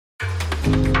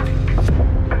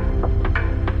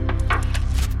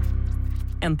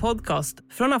En podcast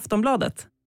från Aftonbladet.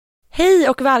 Hej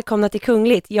och välkomna till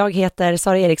Kungligt. Jag heter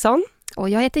Sara Ericsson. Och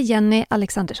jag heter Jenny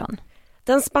Alexandersson.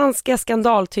 Den spanska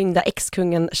skandaltyngda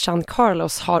ex-kungen Juan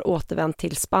Carlos har återvänt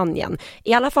till Spanien.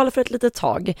 I alla fall för ett litet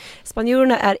tag.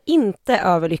 Spanjorerna är inte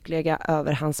överlyckliga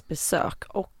över hans besök.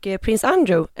 Och prins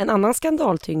Andrew, en annan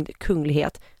skandaltyngd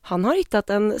kunglighet, han har hittat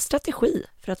en strategi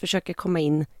för att försöka komma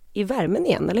in i värmen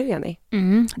igen, eller hur Jenny?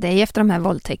 Det är efter de här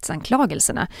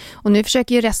våldtäktsanklagelserna. Och nu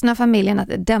försöker ju resten av familjen att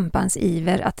dämpa hans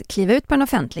iver att kliva ut på den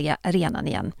offentliga arenan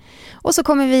igen. Och så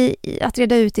kommer vi att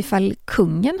reda ut ifall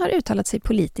kungen har uttalat sig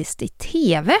politiskt i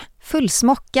tv.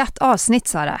 Fullsmockat avsnitt,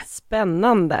 Sara.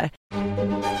 Spännande!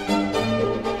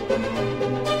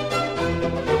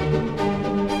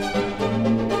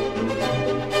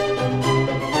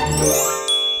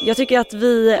 Jag tycker att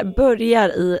vi börjar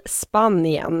i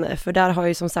Spanien, för där har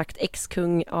ju som sagt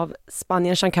ex-kung av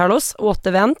Spanien Juan Carlos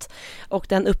återvänt, och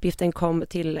den uppgiften kom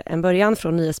till en början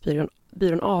från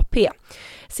nyhetsbyrån AP.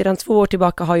 Sedan 2 år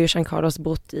tillbaka har ju Juan Carlos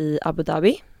bott i Abu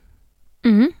Dhabi.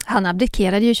 Han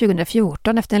abdikerade ju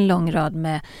 2014 efter en lång rad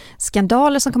med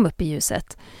skandaler som kom upp i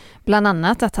ljuset. Bland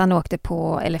annat att han åkte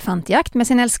på elefantjakt med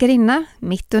sin älskarinna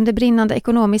mitt under brinnande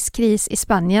ekonomisk kris i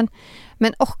Spanien.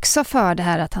 Men också för det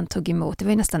här att han tog emot, det var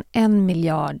ju nästan 1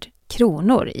 miljard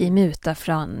kronor i muta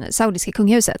från saudiska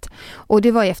kungahuset. Och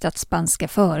det var ju efter att spanska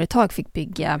företag fick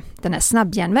bygga den här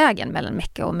snabbjärnvägen mellan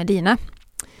Mecka och Medina.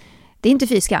 Det är inte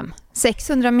fy skam.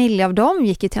 600 miljoner av dem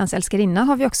gick ju till hans älskarinna,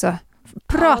 har vi också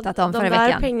pratat om förra veckan.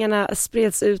 De där pengarna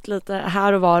spreds ut lite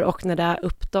här och var, och när det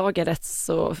uppdagades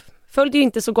så följde ju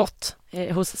inte så gott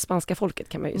hos spanska folket,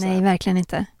 kan man ju säga. Nej, verkligen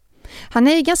inte. Han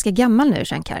är ju ganska gammal nu,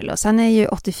 Juan Carlos. Han är ju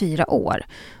 84 år.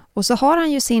 Och så har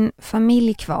han ju sin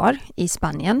familj kvar i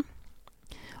Spanien.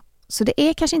 Så det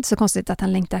är kanske inte så konstigt att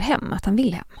han längtar hem, att han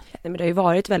vill hem. Nej, men det har ju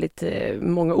varit väldigt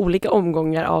många olika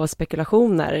omgångar av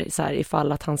spekulationer så här,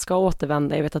 ifall att han ska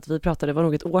återvända. Jag vet att vi pratade, det var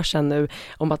nog ett år sedan nu,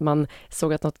 om att man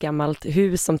såg att något gammalt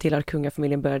hus som tillhör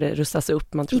kungafamiljen började rustas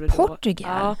upp. Man trodde I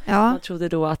Portugal? Ja, man trodde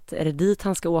då att är det dit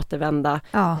han ska återvända.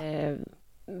 Ja.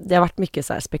 Det har varit mycket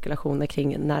så här spekulationer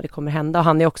kring när det kommer hända. Och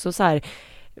han är också så här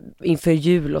inför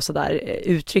jul och så där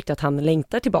uttryckt att han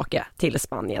längtar tillbaka till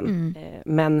Spanien.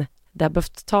 Men det har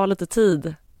behövt ta lite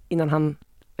tid innan han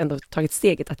ändå tagit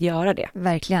steget att göra det.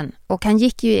 Verkligen. Och han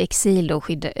gick ju i exil då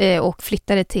och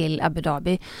flyttade till Abu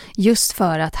Dhabi just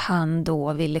för att han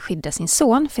då ville skydda sin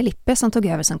son Felipe som tog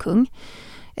över som kung.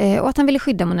 Och att han ville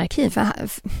skydda monarkin, för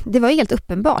det var helt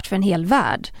uppenbart för en hel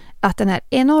värld att den här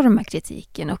enorma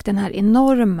kritiken och de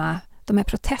här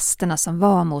protesterna som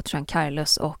var mot Juan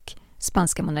Carlos och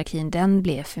spanska monarkin, den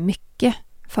blev för mycket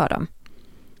för dem.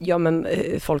 Ja, men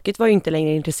folket var ju inte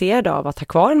längre intresserade av att ha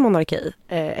kvar en monarki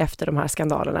efter de här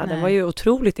skandalerna. Nej. Den var ju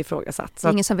otroligt ifrågasatt. Det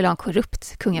är ingen som vill ha en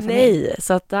korrupt kungafamilj. Nej,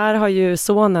 så att där har ju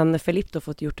sonen Felipe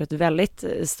fått gjort ett väldigt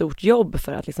stort jobb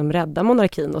för att liksom rädda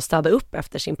monarkin och städa upp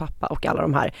efter sin pappa och alla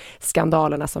de här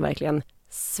skandalerna som verkligen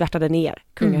svärtade ner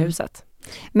kungahuset.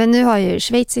 Men nu har ju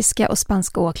schweiziska och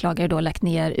spanska åklagare då lagt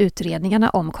ner utredningarna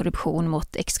om korruption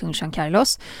mot ex-kung Juan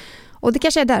Carlos. Och det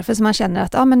kanske är därför som man känner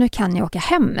att men nu kan jag åka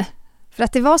hem. För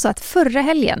att det var så att förra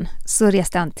helgen så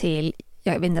reste han till,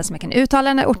 jag vet inte om jag kan uttala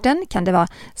den här orten, kan det vara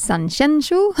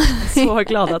Sanxenxo? Så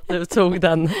glad att du tog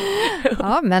den.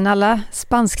 Ja, men alla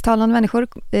spansktalande människor,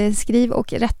 skriv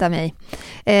och rätta mig.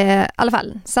 I alla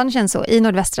fall, Sanxenxo i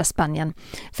nordvästra Spanien.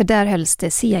 För där hölls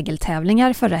det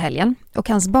segeltävlingar förra helgen. Och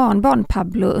hans barnbarn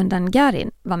Pablo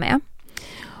Undangarin var med.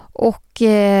 Och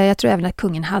jag tror även att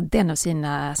kungen hade en av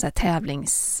sina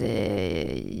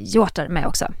tävlingsjåtar med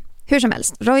också. Hur som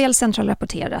helst, Royal Central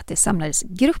rapporterade att det samlades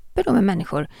grupper då med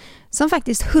människor som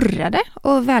faktiskt hurrade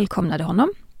och välkomnade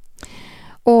honom.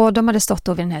 Och de hade stått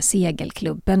då vid den här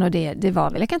segelklubben, och det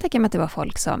var väl, jag kan tänka mig att det var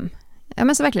folk som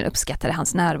verkligen uppskattade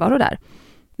hans närvaro där.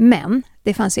 Men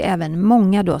det fanns ju även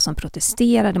många då som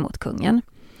protesterade mot kungen.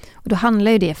 Och då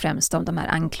handlar ju det främst om de här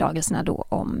anklagelserna då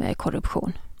om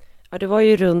korruption. Ja, det var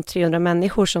ju runt 300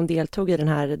 människor som deltog i den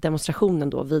här demonstrationen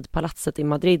då vid palatset i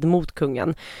Madrid mot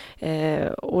kungen.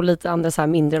 Och lite andra så här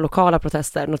mindre lokala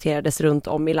protester noterades runt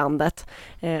om i landet.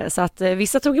 Så att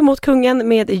vissa tog emot kungen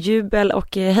med jubel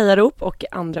och hejarop, och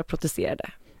andra protesterade.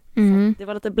 Så det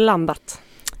var lite blandat.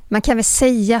 Man kan väl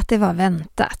säga att det var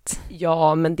väntat.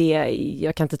 Ja, men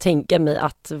jag kan inte tänka mig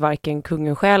att varken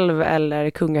kungen själv eller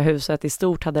kungahuset i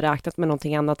stort hade räknat med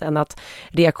någonting annat än att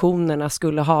reaktionerna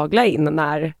skulle hagla in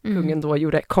när kungen då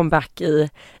gjorde comeback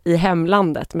i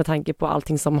hemlandet med tanke på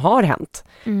allting som har hänt.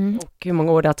 Och hur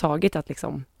många år det har tagit att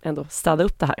liksom ändå städa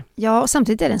upp det här. Ja, och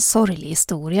samtidigt är det en sorglig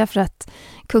historia för att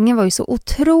kungen var ju så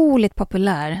otroligt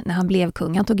populär när han blev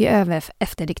kung. Han tog ju över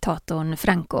efter diktatorn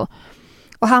Franco.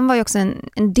 Och han var ju också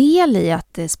en del i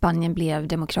att Spanien blev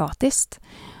demokratiskt.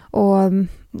 Och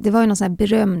det var ju någon sån här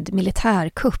berömd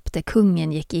militärkupp där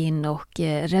kungen gick in och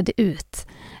redde ut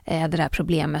det där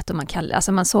problemet. Och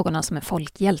man såg honom som en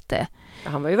folkhjälte.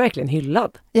 Han var ju verkligen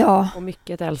hyllad. Ja. Och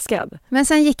mycket älskad. Men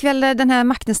sen gick väl den här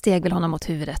makten steg väl honom mot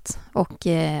huvudet. Och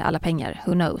alla pengar,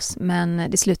 who knows. Men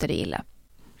det slutade illa.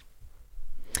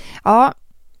 Ja,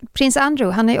 prins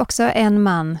Andrew, han är ju också en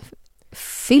man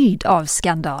fylld av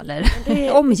skandaler,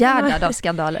 omgärdad av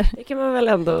skandaler. Det kan man väl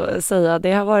ändå säga.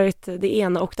 Det har varit det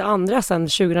ena och det andra sedan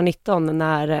 2019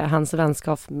 när hans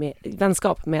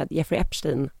vänskap med Jeffrey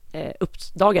Epstein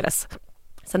uppdagades.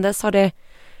 Sen dess har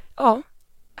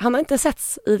han har inte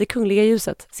setts i det kungliga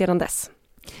ljuset sedan dess.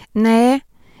 Nej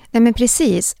men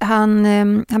precis. Han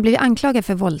blev anklagad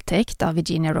för våldtäkt av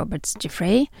Virginia Roberts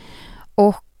Giuffre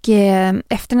och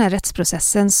efter den här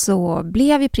rättsprocessen så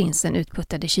blev ju prinsen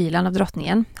utputtad i kylan av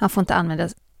drottningen. Han får inte använda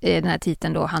den här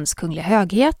titeln då, hans kungliga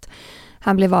höghet.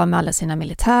 Han blev av med alla sina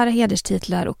militära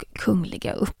hederstitlar och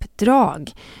kungliga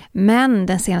uppdrag. Men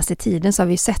den senaste tiden så har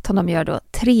vi sett honom göra då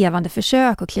trevande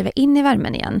försök att kliva in i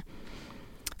värmen igen.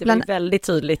 Det blev väldigt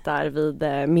tydligt där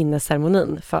vid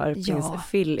minnesceremonin för prins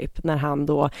Philip när han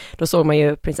då såg man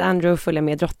ju prins Andrew följa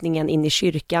med drottningen in i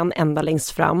kyrkan ända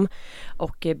längst fram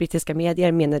och brittiska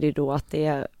medier menade ju då att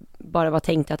det bara var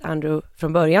tänkt att Andrew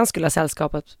från början skulle ha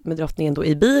sällskapat med drottningen då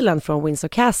i bilen från Windsor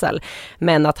Castle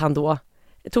men att han då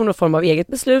tog någon form av eget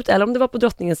beslut eller om det var på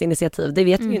drottningens initiativ, det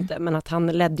vet vi ju inte men att han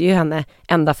ledde ju henne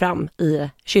ända fram i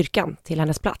kyrkan till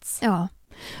hennes plats. Ja.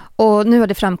 Och nu har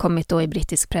det framkommit då i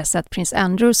brittisk press att prins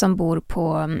Andrew som bor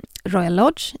på Royal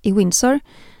Lodge i Windsor,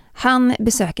 han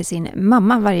besöker sin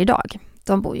mamma varje dag.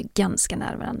 De bor ju ganska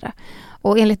nära varandra.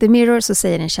 Och enligt The Mirror så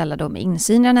säger en källa då med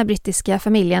insyn i den här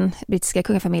brittiska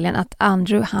kungafamiljen att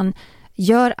Andrew han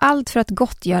gör allt för att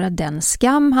gottgöra den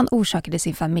skam han orsakade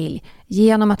sin familj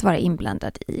genom att vara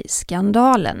inblandad i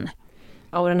skandalen.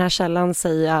 Ja, och den här källan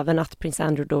säger även att prins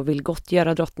Andrew då vill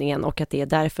gottgöra drottningen och att det är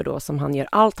därför då som han gör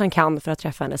allt han kan för att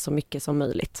träffa henne så mycket som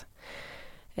möjligt.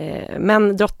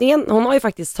 Men drottningen, hon har ju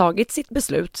faktiskt tagit sitt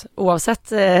beslut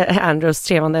oavsett Andrews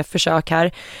trevande försök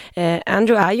här.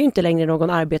 Andrew är ju inte längre någon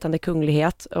arbetande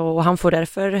kunglighet och han får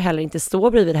därför heller inte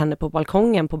stå bredvid henne på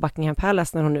balkongen på Buckingham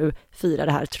Palace när hon nu firar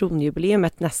det här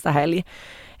tronjubileumet nästa helg.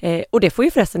 Och det får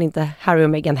ju förresten inte Harry och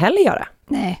Meghan heller göra.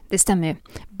 Nej, det stämmer ju.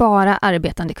 Bara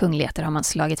arbetande kungligheter har man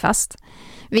slagit fast.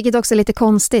 Vilket också är lite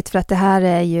konstigt för att det här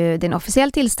är ju en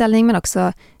officiell tillställning men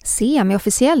också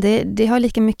semi-officiell. Det har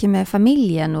lika mycket med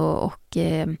familjen och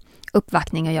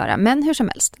uppvaktning att göra. Men hur som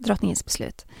helst, drottningens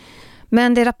beslut.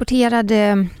 Men det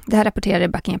här rapporterade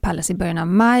Buckingham Palace i början av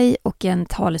maj och en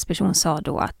talesperson sa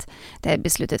då att det här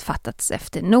beslutet fattats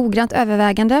efter noggrant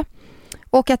övervägande.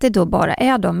 Och att det då bara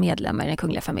är de medlemmar i den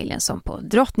kungliga familjen som på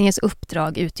drottningens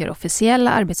uppdrag utgör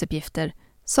officiella arbetsuppgifter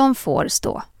som får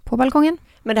stå på balkongen.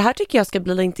 Men det här tycker jag ska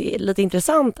bli lite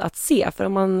intressant att se. För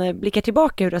om man blickar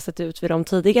tillbaka hur det har sett ut vid de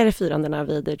tidigare firandena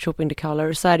vid Troop in the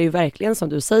Color så är det ju verkligen som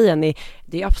du säger,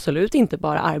 det är absolut inte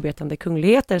bara arbetande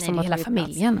kungligheter som har hela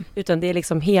familjen. Plats, utan det är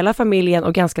liksom hela familjen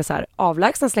och ganska så här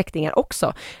avlägsna släktingar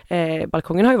också.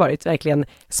 Balkongen har ju varit verkligen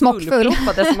smockfull.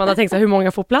 Som man har tänkt sig hur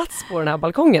många får plats på den här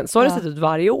balkongen. Så har det sett ut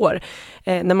varje år.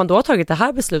 När man då har tagit det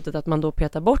här beslutet att man då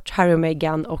petar bort Harry och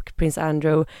Meghan och prins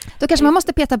Andrew. Då kanske man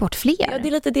måste peta bort fler. Ja, det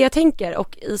är lite det jag tänker.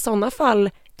 Och i sådana fall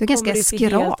kommer det se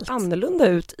helt annorlunda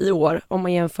ut i år om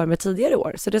man jämför med tidigare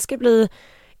år. Så det ska bli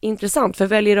intressant. För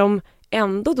väljer de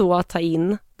ändå då att ta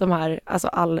in de här,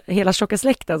 alltså hela tjocka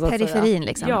släkten så att periferin säga.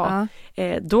 Liksom. Ja,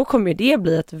 då kommer det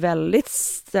bli ett väldigt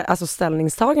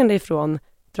ställningstagande ifrån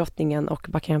drottningen och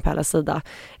Buckingham Palace sida.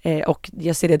 Och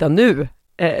jag ser redan nu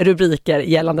rubriker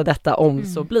gällande detta om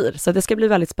så blir. Så det ska bli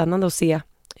väldigt spännande att se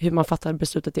hur man fattar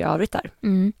beslutet i övrigt där.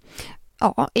 Mm.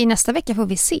 Ja, i nästa vecka får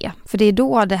vi se. För det är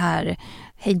då det här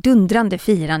hejdundrande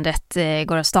firandet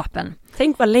går av stapeln.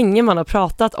 Tänk vad länge man har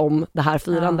pratat om det här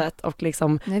firandet och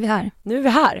liksom... Nu är vi här. Nu är vi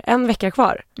här, en vecka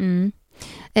kvar. Mm.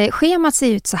 Schemat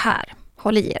ser ut så här,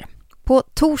 håll i er. På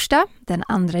torsdag, den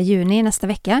 2 juni nästa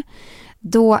vecka,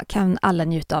 då kan alla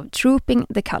njuta av Trooping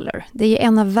the Color. Det är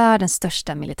en av världens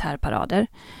största militärparader.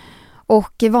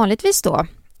 Och vanligtvis då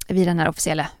vid den här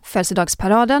officiella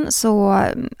födelsedagsparaden så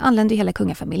anländer hela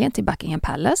kungafamiljen till Buckingham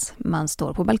Palace. Man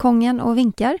står på balkongen och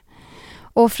vinkar.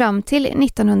 Och fram till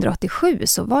 1987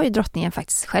 så var ju drottningen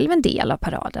faktiskt själv en del av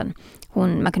paraden.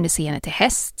 Man kunde se henne till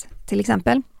häst till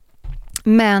exempel.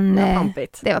 Men det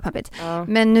var pampigt. Ja.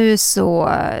 Men nu så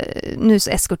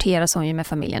eskorteras hon ju med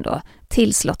familjen då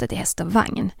till slottet i häst och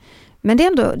vagn. Men det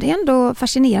är ändå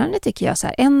fascinerande tycker jag. Så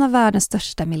här, en av världens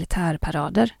största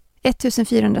militärparader.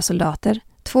 1400 soldater,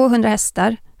 200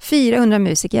 hästar, 400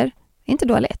 musiker. Inte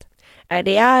dåligt.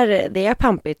 Det är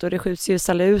pampigt och det skjuts ju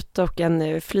salut och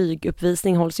en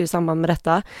flyguppvisning hålls ju samman med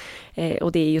detta.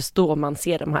 Och det är just då man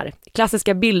ser de här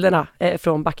klassiska bilderna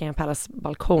från Buckingham Palace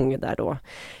balkong där då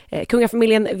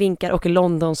kungafamiljen vinkar och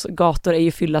Londons gator är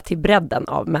ju fyllda till bredden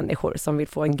av människor som vill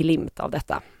få en glimt av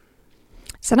detta.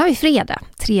 Sen har vi fredag,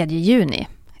 3 juni.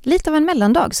 Lite av en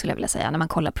mellandag skulle jag vilja säga när man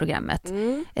kollar programmet.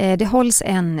 Det hålls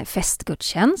en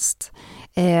festgudstjänst.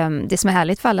 Det som är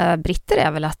härligt för alla britter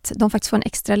är väl att de faktiskt får en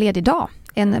extra ledig dag.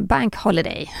 En bank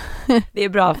holiday. Det är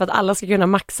bra för att alla ska kunna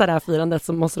maxa det här firandet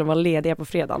så måste de vara lediga på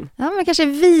fredagen. Ja, men kanske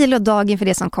vilodagen för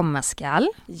det som komma skall.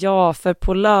 Ja, för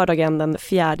på lördagen den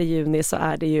 4 juni så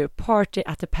är det ju Party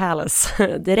at the Palace.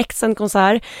 Direktsänd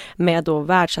konsert med då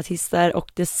världsartister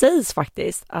och det sägs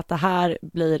faktiskt att det här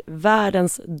blir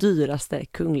världens dyraste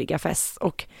kungliga fest.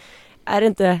 Och är det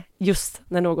inte just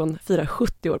när någon firar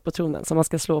 70 år på tronen som man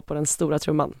ska slå på den stora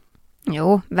trumman?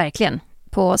 Jo, verkligen.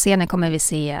 På scenen kommer vi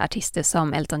se artister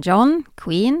som Elton John,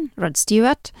 Queen, Rod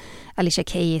Stewart, Alicia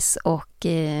Keys och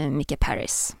Micke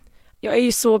Paris. Jag är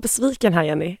ju så besviken här,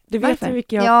 Jenny. Du vet hur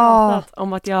mycket jag har pratat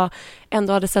om att jag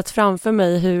ändå hade sett framför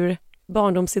mig hur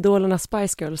barndomsidolerna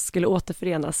Spice Girls skulle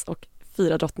återförenas och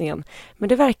fira drottningen. Men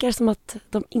det verkar som att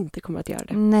de inte kommer att göra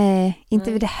det. Nej,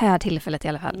 inte vid det här tillfället i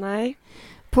alla fall. Nej.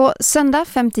 På söndag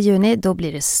 5 juni då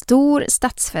blir det stor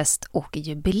stadsfest och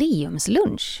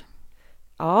jubileumslunch.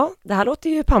 Ja, det här låter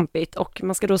ju pampigt och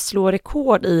man ska då slå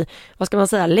rekord i, vad ska man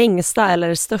säga, längsta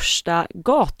eller största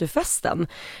gatufesten.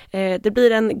 Det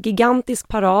blir en gigantisk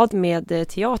parad med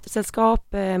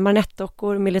teatersällskap,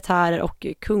 marionettdockor, militärer och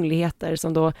kungligheter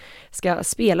som då ska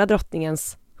spela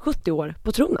drottningens 70 år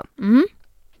på tronen.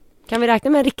 Kan vi räkna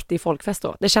med en riktig folkfest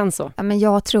då? Det känns så. Ja, men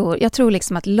jag tror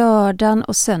liksom att lördagen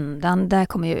och söndagen, där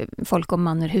kommer ju folk och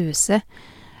man ur huset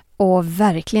och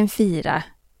verkligen fira.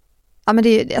 Ja, men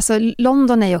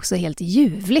London är ju också helt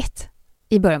ljuvligt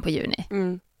i början på juni.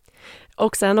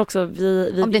 Och sen också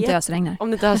om det inte ösregnar.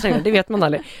 Om det inte ösregnar, det vet man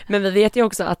aldrig. Men vi vet ju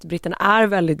också att britterna är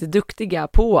väldigt duktiga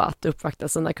på att uppvakta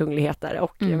sina kungligheter.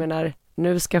 Och jag menar,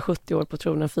 nu ska 70 år på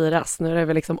tronen firas. Nu är det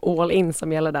väl liksom all in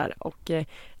som gäller där. Och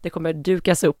det kommer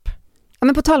dukas upp. Ja,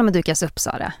 men på tal om att dukas upp,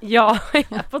 Sara. Ja,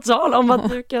 på tal om att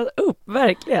dukas upp,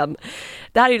 verkligen.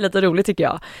 Det här är ju lite roligt tycker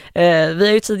jag. Vi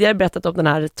har ju tidigare berättat om den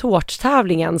här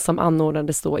tårttävlingen som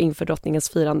anordnades då inför drottningens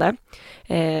firande.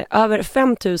 Över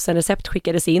 5 000 recept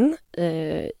skickades in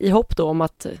i hopp då om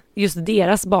att just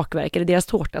deras bakverk eller deras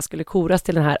tårta skulle koras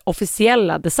till den här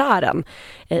officiella desserten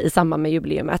i samband med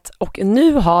jubileumet. Och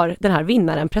nu har den här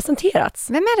vinnaren presenterats.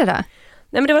 Vem är det då?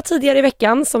 Nej, men det var tidigare i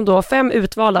veckan som då 5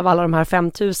 utvalda av alla de här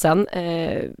 5 000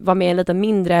 var med i en lite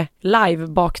mindre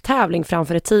live-baktävling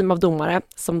framför ett team av domare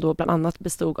som då bland annat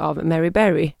bestod av Mary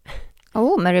Berry.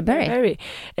 Mary Berry.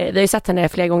 Vi har ju sett henne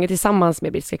flera gånger tillsammans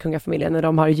med brittiska kungafamiljen när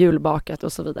de har julbakat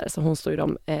och så vidare, så hon står ju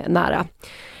dem nära.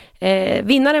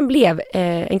 Vinnaren blev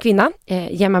en kvinna,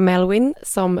 Gemma Melvin,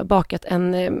 som bakat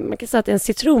man kan säga att en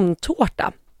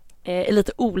citrontårta i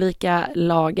lite olika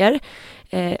lager.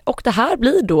 Och det här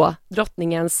blir då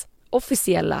drottningens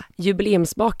officiella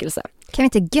jubileumsbakelse. Kan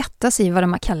vi inte götta sig vad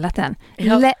de har kallat den?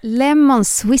 Ja. Lemon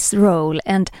Swiss Roll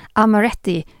and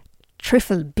Amaretti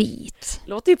Truffle Beat.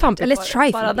 Låter ju pampigt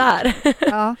eller bara där.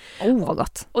 Ja. Vad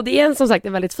gott. Och det är som sagt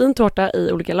en väldigt fin tårta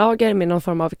i olika lager med någon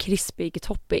form av krispig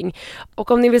topping.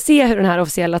 Och om ni vill se hur den här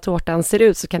officiella tårtan ser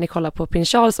ut så kan ni kolla på prins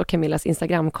Charles och Camillas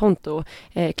Instagramkonto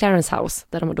Clarence House,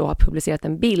 där de då har publicerat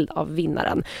en bild av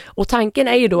vinnaren. Och tanken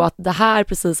är ju då att det här,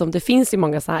 precis som det finns ju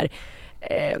många så här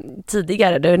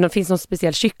tidigare, det finns någon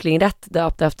speciell kycklingrätt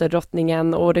döpt efter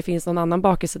drottningen och det finns någon annan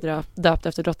bakelse döpt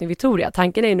efter drottning Victoria.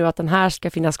 Tanken är ju nu att den här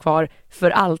ska finnas kvar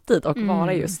för alltid och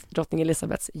vara just drottning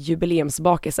Elizabeths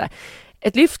jubileumsbakelse.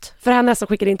 Ett lyft för henne som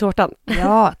skickade in tårtan.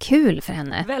 Ja, kul för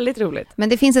henne. Väldigt roligt. Men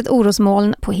det finns ett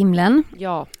orosmoln på himlen.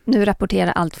 Ja. Nu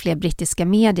rapporterar allt fler brittiska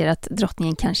medier att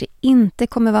drottningen kanske inte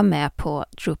kommer vara med på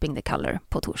Trooping the Colour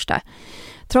på torsdag.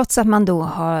 Trots att man då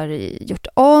har gjort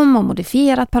om och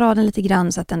modifierat paraden lite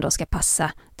grann så att den då ska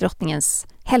passa drottningens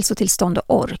hälsotillstånd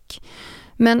och ork.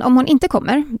 Men om hon inte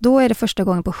kommer, då är det första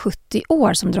gången på 70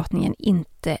 år som drottningen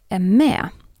inte är med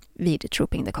vid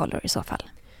Trooping the Colour i så fall.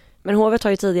 Men hovet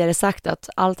har ju tidigare sagt att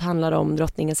allt handlar om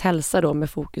drottningens hälsa då med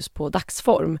fokus på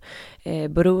dagsform.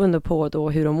 Beroende på då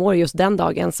hur hon mår just den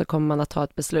dagen så kommer man att ta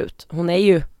ett beslut. Hon är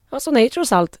ju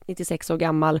trots allt 96 år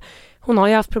gammal. Hon har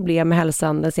ju haft problem med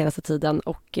hälsan den senaste tiden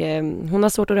och hon har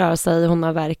svårt att röra sig. Hon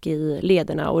har värk i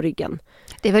lederna och ryggen.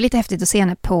 Det var lite häftigt att se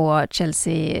henne på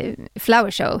Chelsea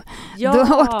Flower Show. Ja.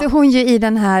 Då åkte hon ju i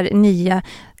den här nya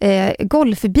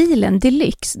golfbilen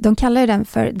Deluxe. De kallar ju den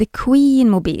för The Queen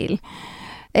Mobil.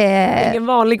 Ingen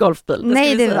vanlig golfbil.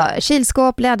 Nej, det var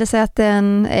kylskåp,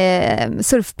 lädersäten,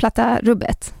 surfplatta,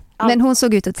 rubbet. Men hon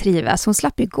såg ut att trivas. Hon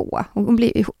slapp ju gå. Hon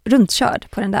blev runtkörd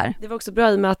på den där. Det var också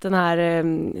bra i med att den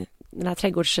här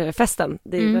trädgårdsfesten,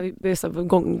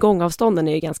 gångavstånden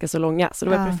är ju ganska så långa. Så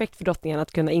det var perfekt för drottningen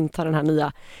att kunna inta den här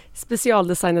nya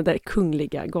specialdesignade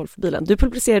kungliga golfbilen. Du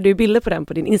publicerade ju bilder på den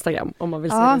på din Instagram om man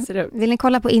vill se hur den ser ut. Vill ni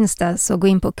kolla på Insta så gå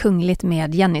in på Kungligt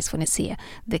med Jenny så får ni se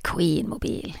The Queen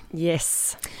mobil.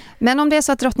 Yes. Men om det är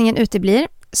så att drottningen uteblir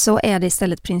så är det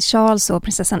istället prins Charles och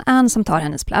prinsessan Anne som tar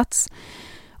hennes plats.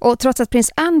 Och trots att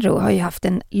prins Andrew har ju haft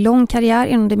en lång karriär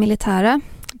inom det militära,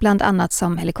 bland annat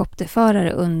som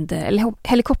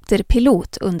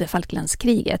helikopterpilot under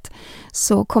Falklandskriget,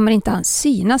 så kommer inte han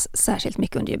synas särskilt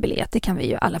mycket under jubileet, det kan vi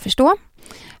ju alla förstå.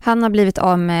 Han har blivit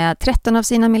av med 13 av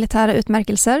sina militära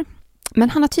utmärkelser, men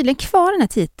han har tydligen kvar den här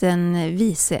titeln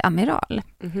viceamiral.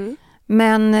 Mm-hmm.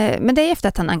 Men det är efter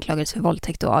att han anklagades för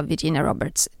våldtäkt av Virginia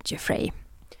Roberts Jeffrey.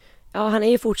 Ja, han är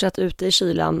ju fortsatt ute i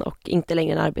kylan och inte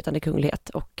längre en arbetande kunglighet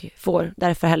och får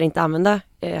därför heller inte använda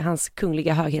hans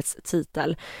kungliga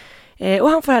höghetstitel. Och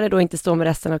han får heller då inte stå med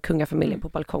resten av kungafamiljen på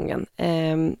balkongen.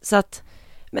 Så att,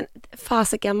 men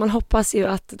fasiken, man hoppas ju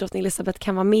att drottning Elizabeth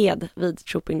kan vara med vid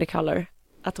Trooping the Colour.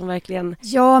 Att hon verkligen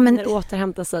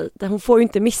återhämtar sig. Hon får ju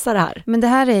inte missa det här. Men det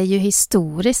här är ju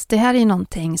historiskt. Det här är ju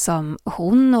någonting som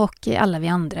hon och alla vi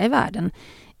andra i världen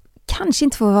kanske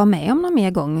inte får vara med om någon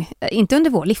mer gång. Inte under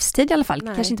vår livstid i alla fall.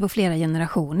 Nej. Kanske inte på flera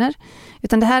generationer.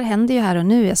 Utan det här händer ju här och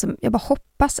nu. Jag bara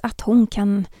hoppas att hon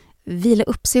kan vila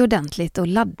upp sig ordentligt och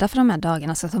ladda för de här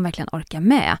dagarna så att hon verkligen orkar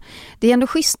med. Det är ändå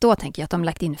schysst då, tänker jag, att de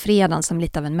lagt in fredagen som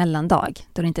lite av en mellandag.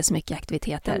 Då det inte är så mycket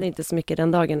aktiviteter. Det är inte så mycket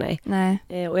den dagen, nej.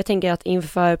 Och jag tänker att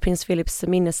inför prins Philips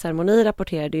minnesceremoni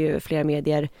rapporterade ju flera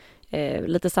medier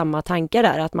lite samma tankar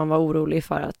där, att man var orolig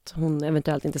för att hon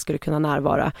eventuellt inte skulle kunna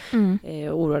närvara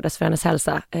och oroades för hennes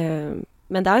hälsa.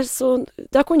 Men där så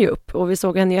dök hon ju upp och vi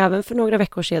såg henne ju även för några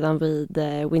veckor sedan vid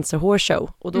Windsor Horse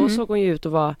Show och då såg hon ju ut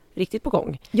att vara riktigt på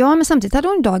gång. Ja, men samtidigt hade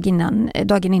hon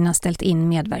dagen innan ställt in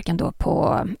medverkan då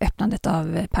på öppnandet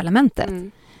av parlamentet.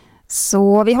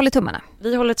 Så vi håller tummarna.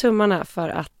 Vi håller tummarna för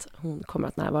att hon kommer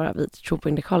att närvara vid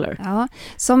Trooping the Colour. Ja,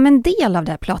 som en del av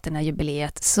det här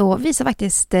platina-jubileet så visar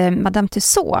faktiskt Madame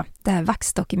Tussauds, det här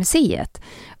vaxdockemuseet,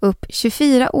 upp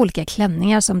 24 olika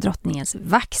klänningar som drottningens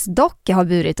vaxdocka har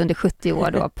burit under 70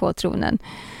 år då på tronen.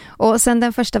 Och sen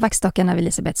den första vaxdockan av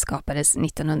Elizabeth skapades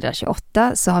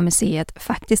 1928 så har museet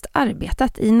faktiskt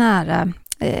arbetat i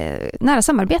nära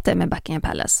samarbete med Buckingham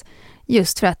Palace.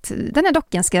 Just för att den här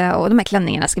dockan och de här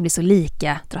klänningarna ska bli så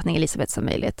lika drottning Elizabeth som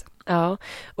möjligt. Ja,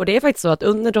 och det är faktiskt så att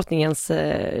under drottningens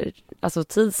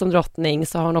tid som drottning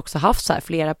så har hon också haft så här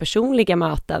flera personliga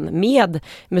möten med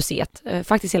museet,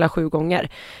 faktiskt hela 7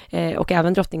 gånger. Och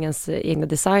även drottningens egna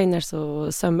designers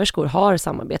och sömmerskor har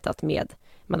samarbetat med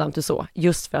Madame Tussauds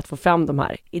just för att få fram de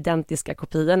här identiska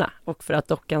kopiorna och för att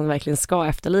dockan verkligen ska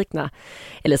efterlikna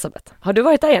Elizabeth. Har du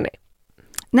varit där, Jenny?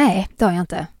 Nej, det har jag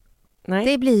inte.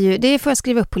 Nej. Det får jag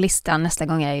skriva upp på listan nästa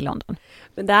gång jag är i London.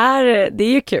 Men det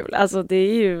är ju kul. Alltså det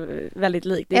är ju väldigt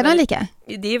likt. Är de lika?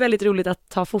 Det är väldigt roligt att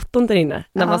ta foton där inne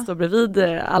när man står bredvid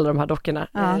alla de här dockorna.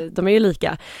 De är ju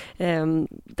lika.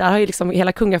 Där har ju liksom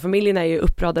hela kungafamiljen är ju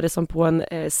uppradade som på en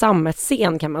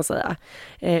sammetsscen kan man säga.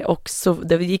 Och så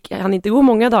det han inte gå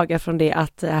många dagar från det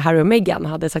att Harry och Meghan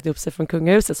hade sagt upp sig från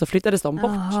kungahuset så flyttades de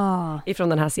bort ifrån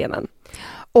den här scenen.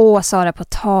 Och Sara, på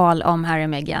tal om Harry och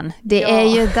Meghan. Det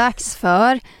är ju dags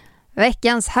för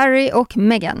veckans Harry och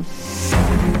Meghan.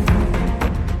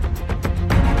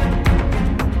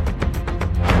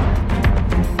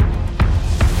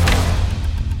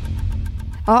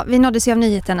 Ja, vi nåddes ju av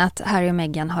nyheten att Harry och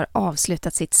Meghan har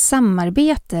avslutat sitt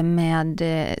samarbete med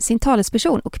sin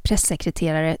talesperson och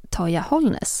pressekreterare Toya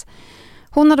Holness.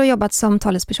 Hon har då jobbat som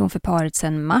talesperson för paret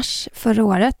sedan mars förra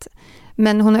året.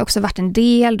 Men hon har också varit en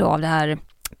del då av det här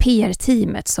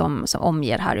PR-teamet som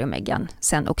omger Harry och Meghan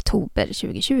sedan oktober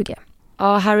 2020.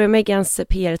 Ja, Harry och Meghans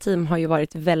PR-team har ju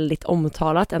varit väldigt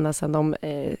omtalat ända sedan de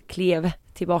klev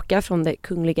tillbaka från det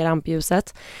kungliga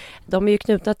rampljuset. De är ju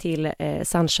knutna till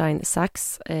Sunshine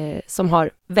Sachs som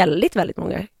har väldigt, väldigt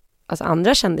många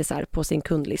andra kändisar på sin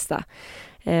kundlista.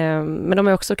 Men de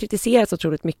har också kritiserats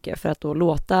otroligt mycket för att då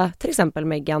låta till exempel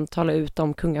Meghan tala ut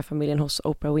om kungafamiljen hos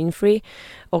Oprah Winfrey,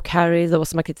 och Harry då,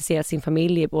 som har kritiserat sin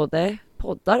familj i både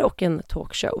poddar och en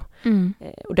talkshow.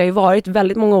 Och det har ju varit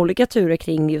väldigt många olika turer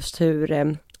kring just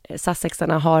hur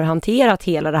Sussexarna har hanterat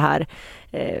hela det här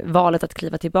valet att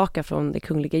kliva tillbaka från det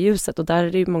kungliga ljuset, och där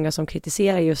är det ju många som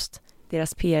kritiserar just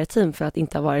deras PR-team för att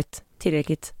inte ha varit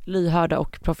tillräckligt lyhörda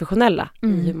och professionella i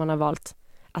hur man har valt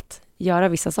att göra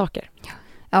vissa saker.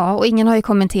 Ja, och ingen har ju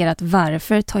kommenterat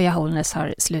varför Toya Holness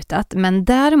har slutat, men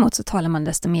däremot så talar man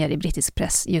desto mer i brittisk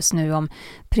press just nu om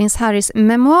prins Harrys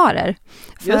memoarer.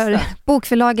 För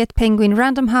bokförlaget Penguin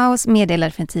Random House meddelar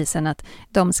för en tid sedan att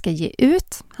de ska ge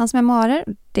ut hans memoarer.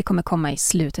 Det kommer komma i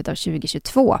slutet av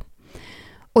 2022.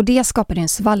 Och det skapade en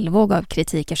svallvåg av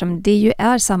kritiker som det ju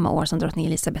är samma år som drottning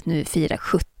Elizabeth nu firar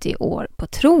 70 år på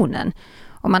tronen.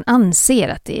 Och man anser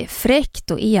att det är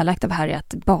fräckt och elakt av Harry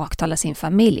att baktala sin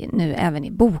familj nu även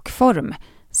i bokform.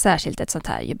 Särskilt ett sånt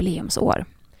här jubileumsår.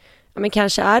 Ja, men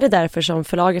kanske är det därför som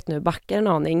förlaget nu backar en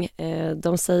aning.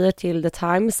 De säger till The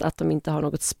Times att de inte har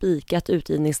något spikat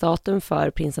utgivningsdatum för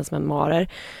prinsens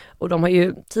memoarer. Och de har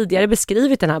ju tidigare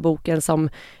beskrivit den här boken som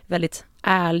väldigt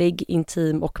ärlig,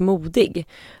 intim och modig.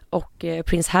 Och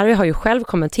prins Harry har ju själv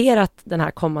kommenterat den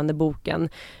här kommande boken.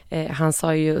 Han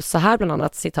sa ju så här bland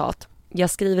annat, citat: "Jag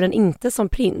skriver den inte som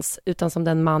prins utan som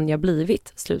den man jag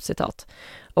blivit", slutcitat.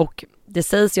 Och det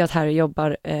sägs ju att Harry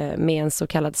jobbar med en så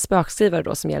kallad spökskrivare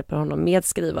då, som hjälper honom med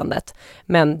skrivandet.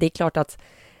 Men det är klart att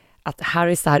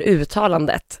Harrys det här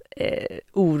uttalandet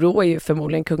oroar ju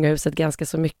förmodligen kungahuset ganska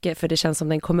så mycket, för det känns som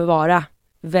den kommer vara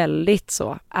väldigt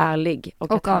så ärlig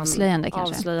och avslöjande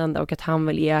kanske. Avslöjande, och att han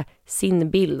vill ge sin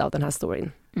bild av den här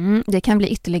storyn. Det kan bli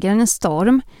ytterligare en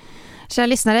storm. Kära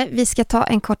lyssnare, vi ska ta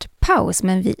en kort paus,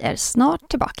 men vi är snart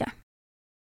tillbaka.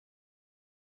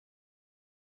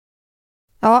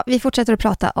 Ja, vi fortsätter att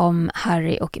prata om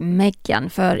Harry och Meghan,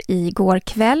 för igår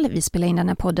kväll, vi spelade in den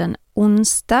här podden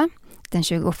onsdag den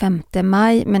 25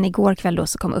 maj, men igår kväll då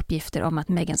så kom uppgifter om att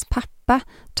Meghans pappa,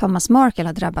 Thomas Markle,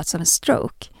 har drabbats av en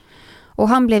stroke. Och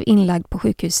han blev inlagd på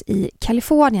sjukhus i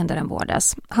Kalifornien där han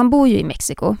vårdas. Han bor ju i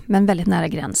Mexiko, men väldigt nära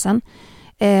gränsen.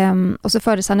 Och så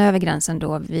fördes han över gränsen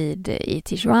då i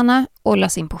Tijuana och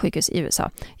lades in på sjukhus i USA.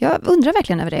 Jag undrar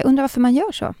verkligen över det. Undrar varför man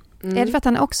gör så. Är det för att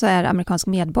han också är amerikansk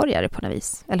medborgare på något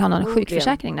vis? Eller har någon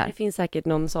sjukförsäkring där? Det finns säkert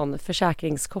någon sån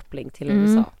försäkringskoppling till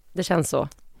USA. Det känns så.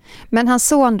 Men hans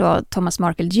son då, Thomas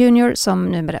Markle Jr., som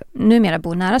numera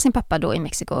bor nära sin pappa då i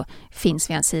Mexiko, finns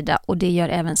vid hans sida. Och det gör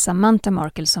även Samantha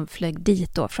Markle som flög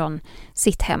dit då från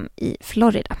sitt hem i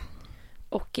Florida.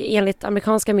 Och enligt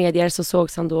amerikanska medier så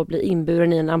sågs han då bli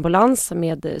inburen i en ambulans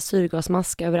med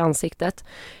syrgasmask över ansiktet.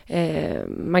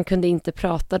 Man kunde inte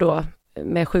prata då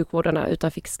med sjukvårdarna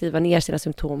utan fick skriva ner sina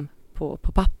symptom på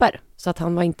papper. Så att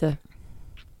han var inte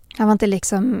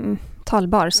liksom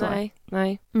talbar så.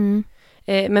 Nej.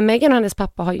 Men Meghan och hennes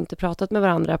pappa har ju inte pratat med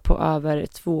varandra på över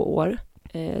 2 år.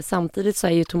 Samtidigt så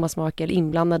är ju Thomas Markle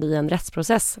inblandad i en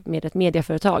rättsprocess med ett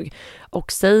medieföretag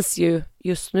och sägs ju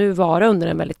just nu vara under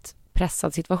en väldigt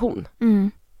pressad situation.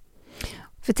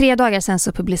 För 3 dagar sedan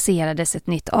så publicerades ett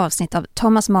nytt avsnitt av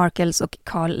Thomas Markles och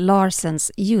Carl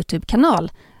Larsens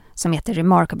Youtube-kanal som heter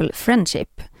Remarkable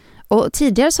Friendship. Och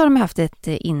tidigare så har de haft ett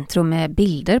intro med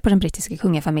bilder på den brittiska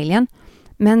kungafamiljen.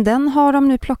 Men den har de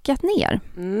nu plockat ner.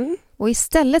 Och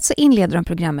istället så inleder de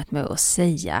programmet med att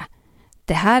säga: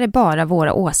 "Det här är bara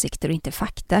våra åsikter och inte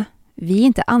fakta. Vi är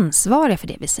inte ansvariga för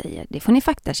det vi säger. Det får ni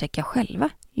faktachecka själva.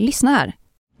 Lyssna här."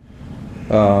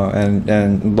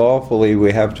 And lawfully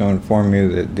we have to inform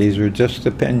you that these are just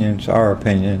opinions, our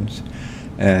opinions,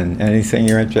 and anything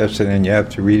you're interested in you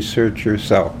have to research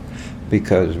yourself,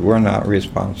 because we're not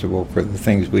responsible for the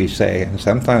things we say, and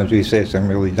sometimes we say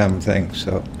some really dumb things,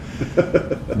 so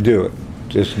do it.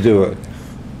 Just do it.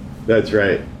 That's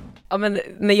right. Ja, men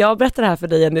när jag berättade det här för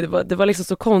dig, det var liksom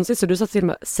så konstigt, så du sa till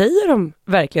mig, säger de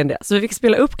verkligen det? Så vi fick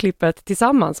spela upp klippet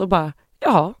tillsammans och bara,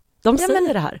 ja, de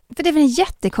säger det här. För det är väl en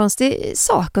jättekonstig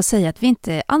sak att säga att vi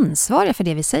inte är ansvariga för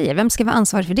det vi säger. Vem ska vara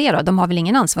ansvarig för det då? De har väl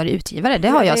ingen ansvarig utgivare? Det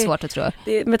har jag svårt att tro.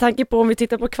 Med tanke på om vi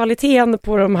tittar på kvaliteten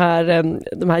på de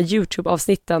här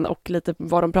Youtube-avsnitten och lite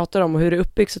vad de pratar om och hur det är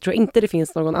uppbyggt, så tror jag inte det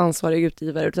finns någon ansvarig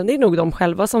utgivare, utan det är nog de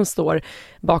själva som står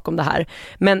bakom det här.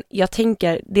 Men jag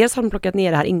tänker, dels har de plockat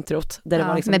ner det här introt där det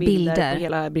var liksom bilder på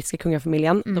hela brittiska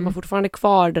kungafamiljen. De har fortfarande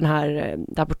kvar det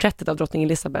här porträttet av drottning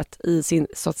Elizabeth i sin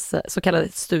så kallade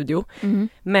studio.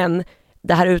 Men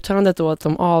det här uttalandet då att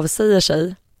de avsäger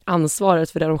sig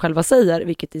ansvaret för det de själva säger,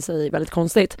 vilket i sig är väldigt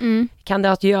konstigt. Kan det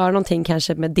ha att göra någonting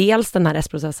kanske med dels den här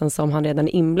rättsprocessen som han redan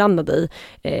är inblandad i,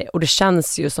 och det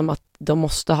känns ju som att de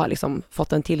måste ha liksom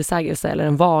fått en tillsägelse eller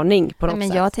en varning på något sätt.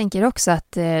 Men jag tänker också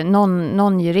att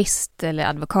någon jurist eller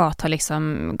advokat har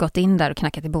liksom gått in där och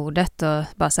knackat i bordet och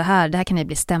bara så här, det här kan ni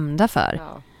bli stämda för.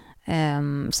 Ja.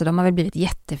 Så de har väl blivit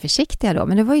jätteförsiktiga då,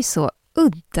 men det var ju så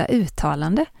udda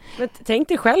uttalande. Men tänk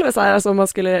dig själv så här, alltså, om man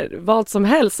skulle vad som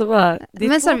helst så bara, det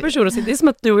är två personer, det är som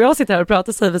att du och jag sitter här och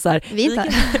pratar och säger så här,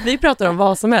 vi pratar om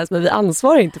vad som helst men vi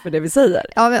ansvarar inte för det vi säger.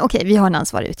 Ja, men okej, vi har en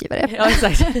ansvarig utgivare. Ja,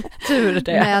 exakt. Tur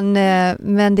det.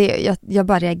 Men jag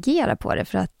bara reagerar på det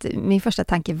för att min första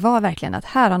tanke var verkligen att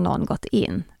här har någon gått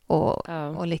in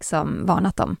och liksom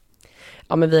varnat dem.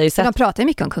 Ja, men vi har ju sett... De pratar ju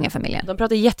mycket om kungafamiljen. De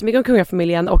pratar jättemycket om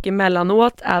kungafamiljen och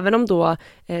emellanåt, även om då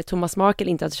Thomas Markle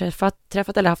inte har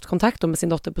träffat eller haft kontakt med sin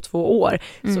dotter på 2 år,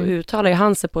 så uttalar ju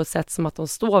han sig på ett sätt som att de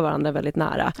står varandra väldigt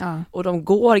nära. Ja. Och de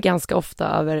går ganska ofta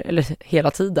över, eller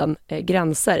hela tiden,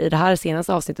 gränser. I det här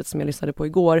senaste avsnittet som jag lyssnade på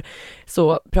igår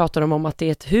så pratar de om att det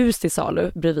är ett hus till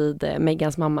salu bredvid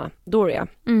Meghans mamma, Doria.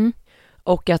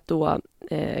 Och att då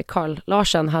Carl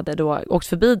Larsen hade då åkt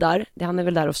förbi där. Han är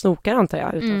väl där och snokar antar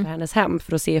jag utanför hennes hem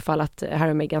för att se ifall att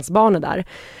Harry och Meghans barn är där.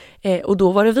 Och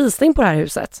då var det visning på det här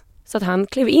huset. Så att han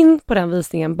klev in på den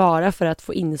visningen bara för att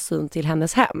få insyn till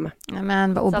hennes hem. Ja,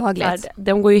 men vad obehagligt.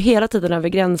 De går ju hela tiden över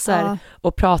gränser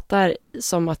och pratar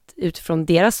som att utifrån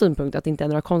deras synpunkt att det inte är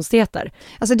några konstigheter.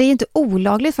 Alltså det är inte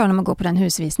olagligt för honom att gå på den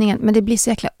husvisningen, men det blir så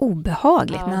jäkla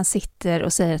obehagligt när han sitter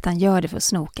och säger att han gör det för att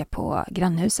snoka på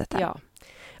grannhuset där. Ja.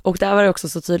 Och där var det också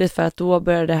så tydligt för att då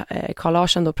började Carl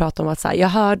Larsen då prata om att så här, jag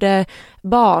hörde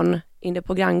barn inne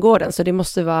på granngården så det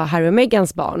måste vara Harry och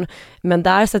Meghans barn. Men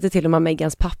där sätter till och med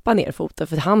Meghans pappa ner foten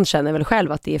för han känner väl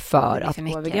själv att det är för att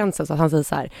gå över gränsen. Så att han säger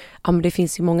så här, ja men det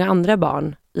finns ju många andra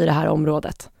barn i det här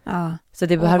området. Ja. Så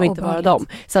det behöver inte vara dem.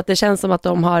 Så att det känns som att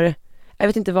de har... Jag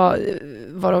vet inte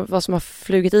vad som har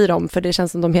flugit i dem, för det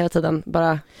känns som de hela tiden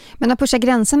bara... Men de pushar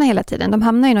gränserna hela tiden. De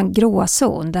hamnar i någon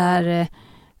gråzon där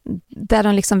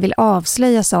de liksom vill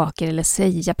avslöja saker eller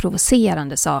säga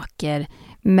provocerande saker,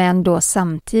 men då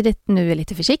samtidigt nu är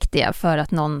lite försiktiga för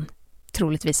att någon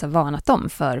troligtvis har varnat dem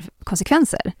för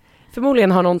konsekvenser.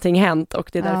 Förmodligen har någonting hänt och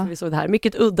det är därför vi såg det här.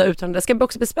 Mycket udda uttalande. Det ska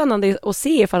också bli spännande att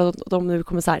se ifall de nu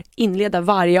kommer så här inleda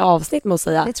varje avsnitt med att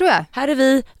säga, det tror jag. Här är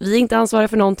vi är inte ansvariga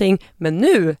för någonting, men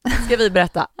nu ska vi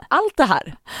berätta allt det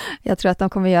här. Jag tror att de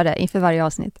kommer göra det inför varje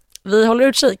avsnitt. Vi håller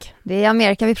utkik. Det är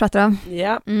Amerika vi pratar om.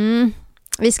 Ja.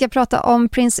 Vi ska prata om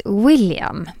prins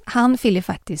William. Han fyller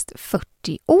faktiskt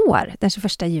 40 år den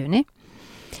 21 juni.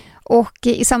 Och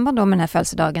i samband med den här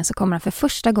födelsedagen så kommer han för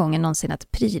första gången någonsin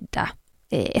att pryda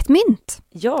ett mynt.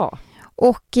 Ja.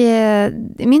 Och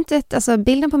myntet, alltså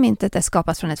bilden på myntet är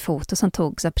skapat från ett foto som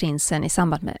togs av prinsen i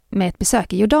samband med ett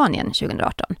besök i Jordanien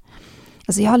 2018.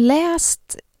 Alltså jag har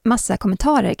läst massa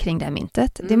kommentarer kring det här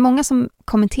myntet. Det är många som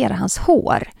kommenterar hans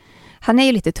hår. Han är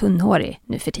ju lite tunnhårig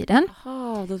nu för tiden.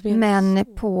 Men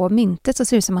på myntet så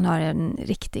ser det ut som han har en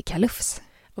riktig kalufs.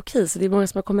 Okej, så det är många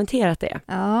som har kommenterat det.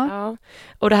 Ja.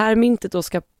 Och det här myntet då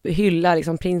ska hylla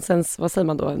liksom prinsens, vad säger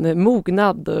man då,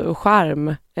 mognad och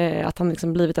charm. Att han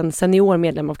liksom blivit en senior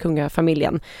medlem av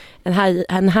kungafamiljen.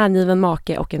 En hängiven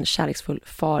make och en kärleksfull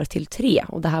far till 3.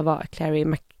 Och det här var Clary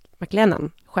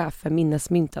McLennan, chef för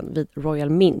minnesmynten vid Royal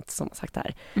Mint, som har sagt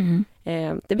här.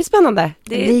 Det blir spännande.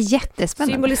 Det blir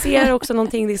jättespännande. Symboliserar också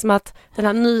någonting liksom att den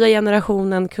här nya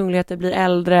generationen kungligheter blir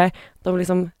äldre. De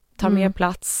liksom tar mer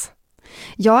plats.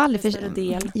 Jag har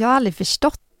aldrig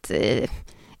förstått.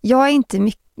 Jag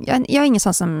är ingen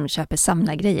sån som köper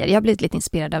samlargrejer. Jag har blivit lite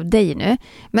inspirerad av dig nu.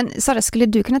 Men Sara, skulle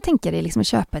du kunna tänka dig liksom att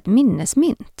köpa ett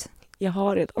minnesmynt? Jag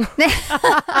har redan.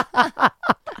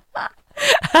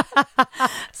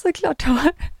 Såklart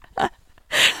har.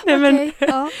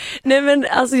 Nej men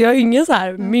alltså jag är ingen så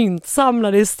här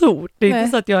myntsamlare i stort. Det är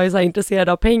inte så att jag är så här intresserad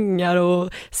av pengar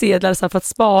och sedlar så här för att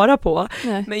spara på.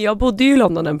 Nej. Men jag bodde ju i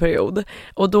London en period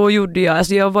och då gjorde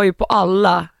jag var ju på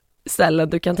alla ställen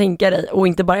du kan tänka dig och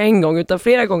inte bara en gång utan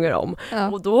flera gånger om. Ja.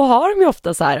 Och då har de ju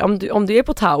ofta så här, om du är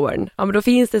på Towern, ja men då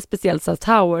finns det ett speciellt så här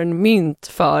Towern-mynt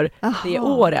för det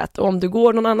året. Och om du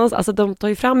går någon annanstans, alltså de tar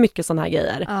ju fram mycket sådana här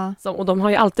grejer. Ja. Och de har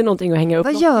ju alltid någonting att hänga upp.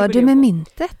 Vad gör du med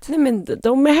myntet? Nej men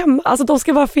de är hemma, alltså de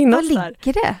ska bara finnas där. Vad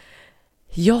ligger det?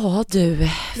 Ja du.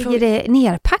 Ligger det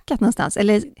nerpackat någonstans?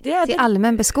 Eller till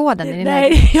allmän beskådan?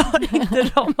 Nej, jag har inte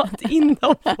ramat in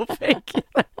dem på väggen.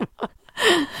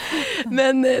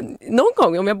 Men någon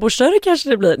gång om jag bor större kanske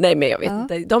det blir. Nej men jag vet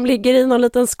inte. De ligger i någon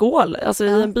liten skål, alltså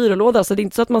i en byrålåda, så det är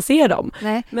inte så att man ser dem.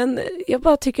 Nej. Men jag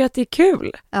bara tycker att det är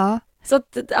kul. Ja. Så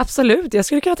att, absolut, jag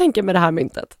skulle kunna tänka mig det här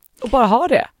myntet och bara ha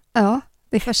det. Ja.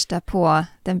 Det första på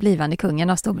den blivande kungen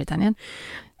av Storbritannien.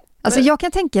 Alltså jag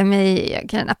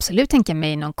kan absolut tänka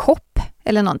mig någon kopp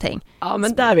eller någonting. Ja,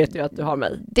 men där vet du att du har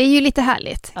mig. Det är ju lite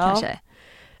härligt kanske.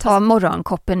 Ta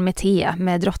morgonkoppen med te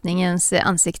med drottningens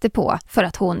ansikte på för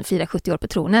att hon firar 70 år på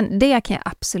tronen. Det kan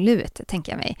jag absolut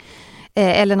tänka mig.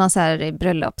 Eller någon så här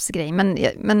bröllopsgrej.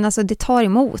 Men alltså det tar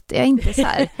emot. Jag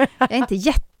är inte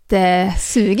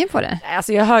jättesugen på det.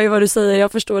 Alltså jag hör ju vad du säger,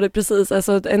 jag förstår det precis.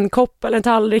 Alltså en kopp eller en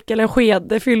tallrik eller en sked,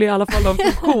 det fyller i alla fall en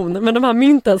funktion. Men de här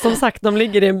mynten, som sagt, de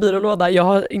ligger i en byrålåda. Jag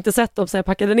har inte sett dem så jag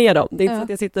packade ner dem. Det är inte så att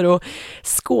jag sitter och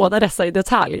skådar dessa i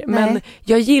detalj. Men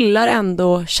jag gillar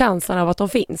ändå känslan av att de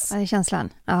finns. Ja, det är känslan.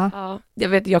 Ja.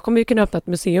 Jag kommer ju kunna öppna ett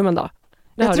museum en dag.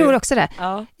 Jag tror också det.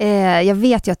 Ja. Jag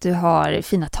vet ju att du har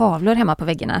fina tavlor hemma på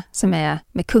väggarna som är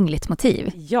med kungligt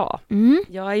motiv. Ja,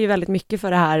 jag är ju väldigt mycket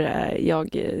för det här.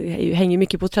 Jag hänger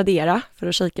mycket på Tradera för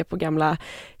att kika på gamla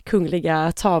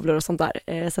kungliga tavlor och sånt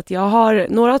där. Så att jag har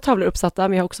några tavlor uppsatta,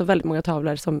 men jag har också väldigt många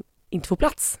tavlor som inte får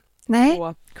plats. Nej.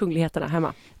 På kungligheterna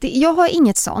hemma. Jag har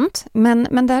inget sånt,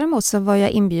 men däremot så var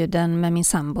jag inbjuden med min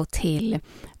sambo till,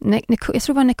 jag tror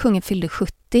det var när kungen fyllde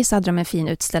 70, så hade de en fin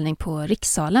utställning på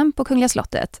Rikssalen på Kungliga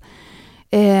slottet.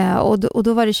 Och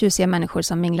då var det tjusiga människor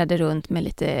som minglade runt med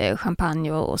lite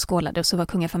champagne och skålade, och så var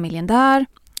kungafamiljen där,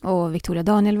 och Victoria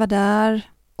Daniel var där,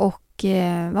 och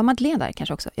var Madeleine där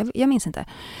kanske också, jag minns inte.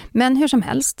 Men hur som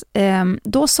helst,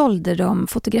 då sålde de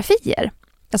fotografier.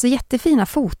 Alltså jättefina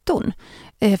foton,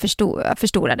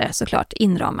 förstorade såklart,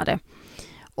 inramade.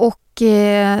 Och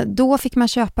då fick man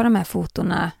köpa de här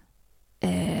fotorna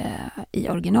i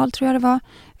original, tror jag det var,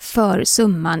 för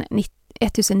summan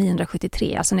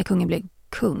 1973, alltså när kungen blev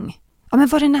kung. Ja, men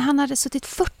var det när han hade suttit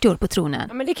 40 år på tronen?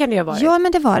 Ja, men det kan det ju vara. Ja,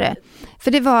 men det var det.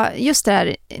 För det var just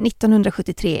där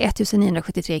 1973,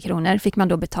 1973 kronor fick man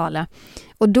då betala.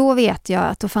 Och då vet jag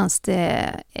att då fanns det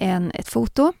ett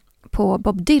foto på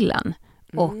Bob Dylan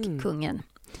och kungen.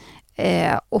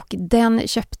 Och den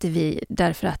köpte vi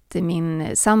därför att min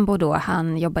sambo då,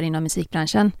 han jobbar inom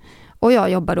musikbranschen och jag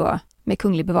jobbar då med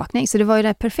kunglig bevakning. Så det var ju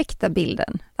den perfekta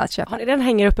bilden att köpa. Den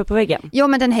hänger uppe på väggen? Ja,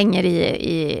 men den hänger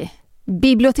i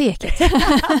biblioteket.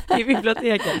 I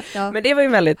biblioteket. Ja. Men det var ju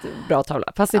en väldigt bra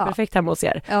tavla. Fast det är perfekt hemma hos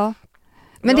er. Ja.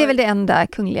 Men det är väl det enda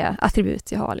kungliga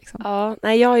attribut jag har liksom. Ja,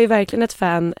 nej, jag är ju verkligen ett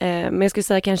fan. Men jag skulle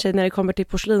säga kanske när det kommer till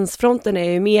porslinsfronten är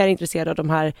jag ju mer intresserad av de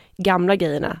här gamla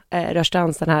grejerna.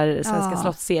 Rörstrands, den här svenska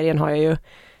slottsserien har jag ju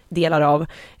delar av.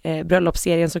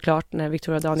 Bröllopsserien såklart, när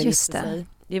Victoria Daniel gifte sig.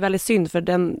 Det är väldigt synd, för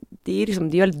det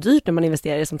är väldigt dyrt när man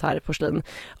investerar i sånt här porslin.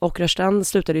 Och Rörstrand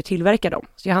slutade ju tillverka dem.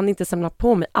 Så jag hann inte samla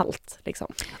på mig allt. Liksom.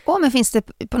 Men finns det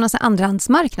på någon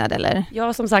andrahandsmarknad eller?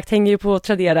 Ja, som sagt, hänger ju på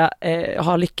Tradera.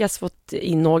 Har lyckats få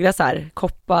in några så här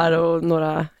koppar och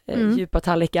några djupa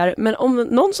tallrikar. Men om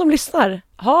någon som lyssnar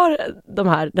har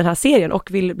den här serien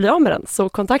och vill bli av med den, så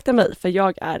kontakta mig, för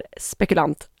jag är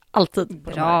spekulant. Alltid.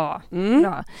 Bra.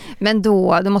 Men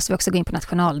då måste vi också gå in på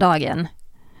nationaldagen.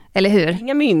 Eller hur?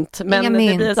 Inga mynt, men det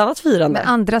blir ett annat firande. Med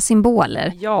andra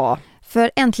symboler. Ja.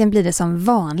 För äntligen blir det som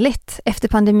vanligt. Efter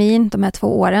pandemin, de här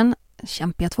 2 åren,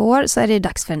 kämpiga 2 år, så är det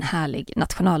dags för en härlig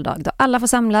nationaldag då alla får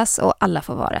samlas och alla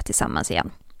får vara tillsammans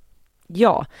igen.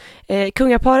 Ja,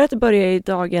 kungaparet börjar i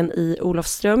dagen i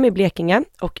Olofström i Blekinge,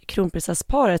 och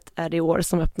kronprinsessparet är det i år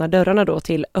som öppnar dörrarna då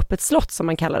till öppet slott, som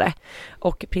man kallar det.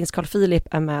 Och prins Carl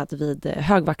Philip är med vid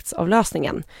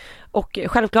högvaktsavlösningen. Och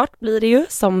självklart blir det ju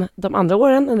som de andra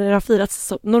åren när det har firats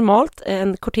så normalt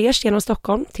en kortege genom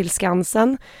Stockholm till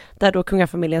Skansen, där då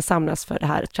kungafamiljen samlas för det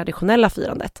här traditionella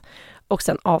firandet. Och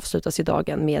sen avslutas ju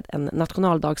dagen med en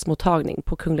nationaldagsmottagning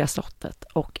på Kungliga slottet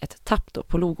och ett tapp då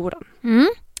på Logården.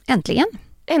 Äntligen.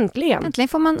 Äntligen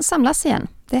får man samlas igen.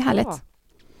 Det är härligt. Ja.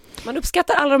 Man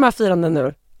uppskattar alla de här firanden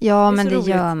nu. Ja, men det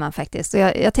gör man faktiskt. Och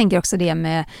jag tänker också det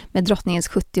med drottningens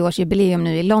 70-årsjubileum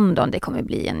nu i London. Det kommer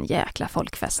bli en jäkla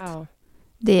folkfest. Ja.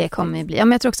 Det kommer bli. Ja,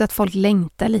 men jag tror också att folk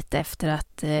längtar lite efter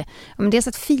att dels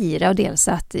att fira och dels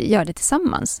att göra det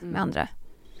tillsammans med andra.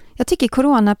 Jag tycker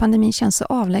coronapandemin känns så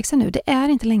avlägsen nu. Det är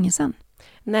inte länge sedan.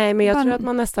 Nej, men jag tror att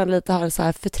man nästan lite har så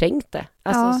här förträngt det.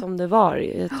 Alltså som det var.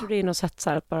 Jag tror det är något sätt så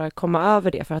här att bara komma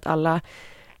över det, för att alla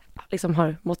liksom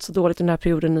har mått så dåligt i den här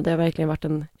perioden nu. Det har verkligen varit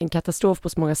en katastrof på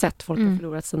så många sätt. Folk har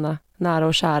förlorat sina nära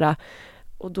och kära.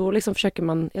 Och då liksom försöker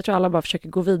man, jag tror alla bara försöker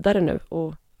gå vidare nu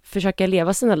och försöka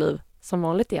leva sina liv som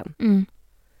vanligt igen.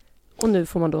 Och nu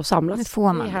får man då samlas. Nu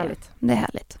får man det är härligt. Det är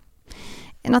härligt.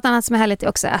 Något annat som är härligt är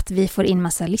också att vi får in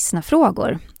massa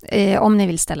lyssnarfrågor. Om ni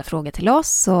vill ställa frågor till oss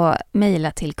så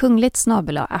mejla till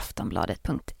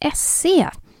kungligt@aftonbladet.se.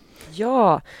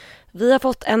 Ja, vi har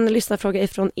fått en lyssnarfråga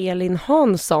ifrån Elin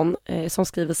Hansson som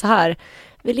skriver så här.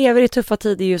 Vi lever i tuffa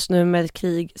tider just nu med ett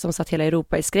krig som satt hela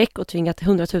Europa i skräck och tvingat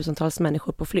hundratusentals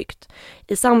människor på flykt.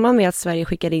 I samband med att Sverige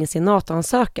skickade in sin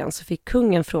NATO-ansökan så fick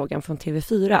kungen frågan från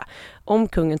TV4 om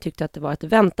kungen tyckte att det var ett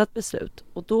väntat beslut.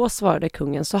 Och då svarade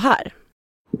kungen så här.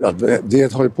 Ja,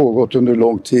 det har ju pågått under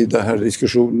lång tid, det här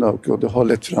diskussionerna, och det har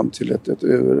lett fram till ett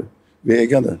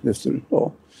övervägande efter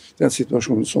den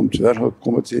situation som tyvärr har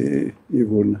kommit i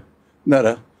vår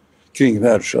nära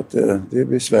kringvärld, så att det är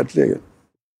besvärligt läge.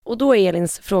 Och då är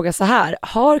Elins fråga så här,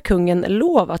 har kungen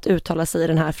lov att uttala sig i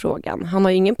den här frågan? Han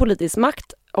har ju ingen politisk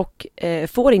makt och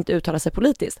får inte uttala sig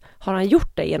politiskt. Har han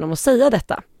gjort det genom att säga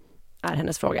detta? Är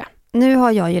hennes fråga. Nu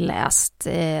har jag ju läst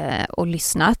och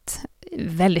lyssnat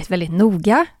väldigt, väldigt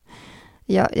noga.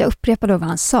 Jag upprepar då vad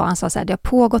han sa. Han sa så här, det har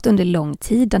pågått under lång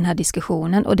tid den här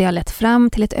diskussionen och det har lett fram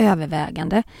till ett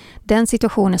övervägande. Den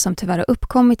situationen som tyvärr har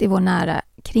uppkommit i vår nära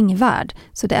kringvärld,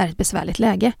 så det är ett besvärligt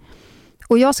läge.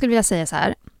 Och jag skulle vilja säga så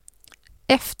här,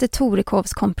 efter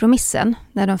Torekovskompromissen,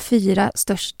 när de 4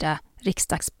 största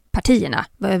riksdagspartierna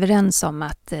var överens om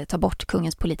att ta bort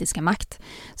kungens politiska makt,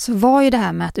 så var ju det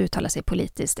här med att uttala sig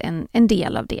politiskt en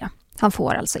del av det. Han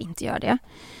får alltså inte göra det.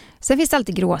 Sen finns det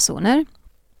alltid gråzoner.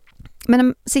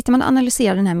 Men sitter man och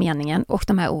analyserar den här meningen och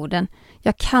de här orden,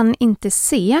 jag kan inte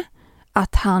se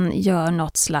att han gör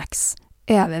något slags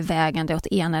övervägande åt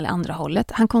ena eller andra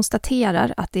hållet. Han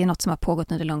konstaterar att det är något som har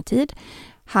pågått under lång tid.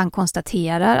 Han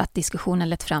konstaterar att diskussionen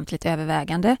lett fram till ett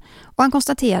övervägande. Och han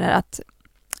konstaterar att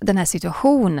den här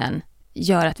situationen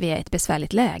gör att vi är i ett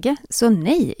besvärligt läge. Så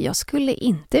nej, jag skulle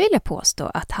inte vilja påstå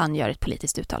att han gör ett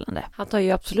politiskt uttalande. Han tar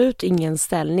ju absolut ingen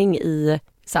ställning i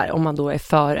så här, om man då är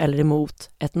för eller emot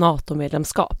ett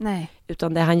NATO-medlemskap. Nej.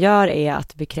 Utan det han gör är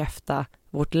att bekräfta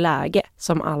vårt läge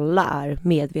som alla är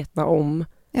medvetna om.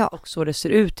 Ja. Och så det ser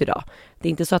ut idag. Det är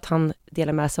inte så att han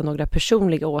delar med sig av några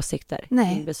personliga åsikter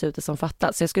i beslutet som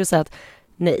fattas. Så jag skulle säga att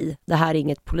nej, det här är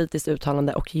inget politiskt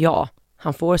uttalande och ja,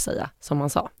 han får säga som han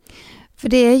sa. För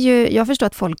det är ju, jag förstår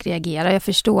att folk reagerar. Jag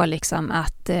förstår liksom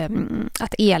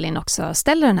att Elin också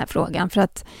ställer den här frågan. För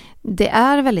att det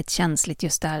är väldigt känsligt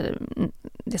just där,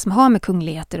 det som har med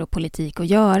kungligheter och politik att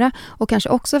göra. Och kanske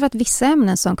också för att vissa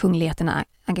ämnen som kungligheterna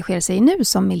engagerar sig i nu,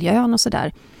 som miljön och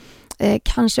sådär,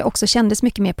 kanske också kändes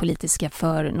mycket mer politiska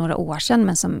för några år sedan,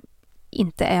 men som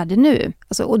inte är det nu.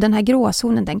 Alltså, och den här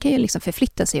gråzonen, den kan ju liksom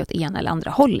förflytta sig åt ena eller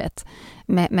andra hållet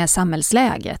med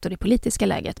samhällsläget och det politiska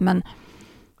läget.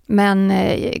 Men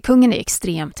kungen är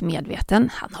extremt medveten.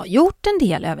 Han har gjort en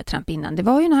del övertramp innan. Det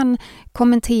var ju när han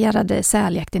kommenterade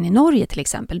säljakten i Norge till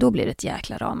exempel. Då blev det ett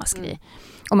jäkla ramaskri.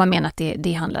 Om man menar att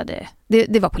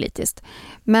det var politiskt.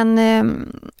 Men,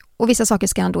 och vissa saker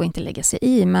ska han då inte lägga sig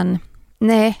i, men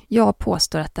nej, jag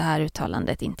påstår att det här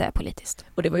uttalandet inte är politiskt.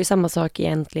 Och det var ju samma sak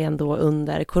egentligen då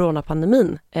under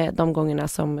coronapandemin. De gångerna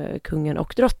som kungen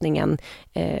och drottningen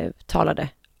talade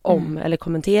om eller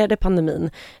kommenterade pandemin.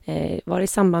 Var det i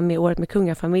samband med året med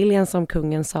kungafamiljen som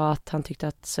kungen sa att han tyckte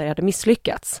att Sverige hade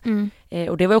misslyckats.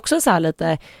 Och det var också så här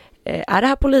lite, är det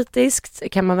här politiskt?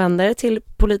 Kan man vända det till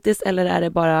politiskt eller är det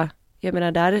bara, jag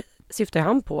menar där syftar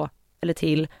han på eller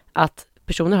till att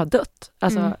personer har dött.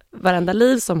 Alltså varenda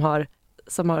liv som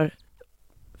har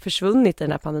försvunnit i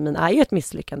den här pandemin är ju ett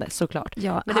misslyckande såklart.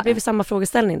 Ja, men det blev samma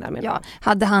frågeställning där med. Ja,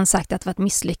 hade han sagt att det var ett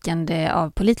misslyckande av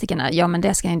politikerna, ja men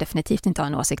det ska han definitivt inte ha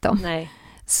en åsikt om. Nej.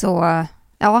 Så,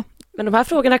 ja. Men de här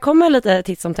frågorna kommer lite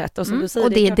titt som tätt. Och, som du säger,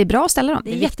 och det är bra att ställa dem.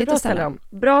 Det är viktigt att ställa dem.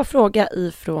 Bra fråga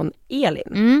ifrån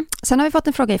Elin. Sen har vi fått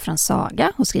en fråga ifrån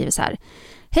Saga. Hon skriver så här.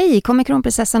 Hej, kommer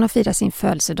kronprinsessan att fira sin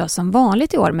födelsedag som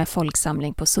vanligt i år med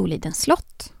folksamling på Solidens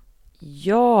slott?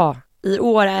 Ja, i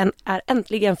år är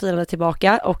äntligen firandet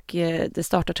tillbaka och det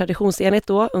startar traditionsenligt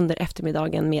då under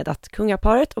eftermiddagen med att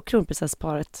kungaparet och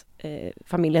kronprinsessparet,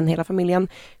 hela familjen,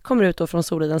 kommer ut då från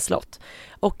Solidens slott.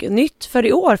 Och nytt för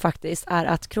i år faktiskt är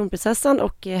att kronprinsessan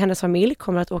och hennes familj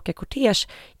kommer att åka kortege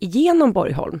igenom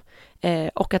Borgholm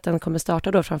och att den kommer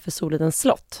starta då framför Solidens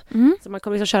slott. Så man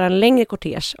kommer liksom köra en längre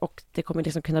kortege och det kommer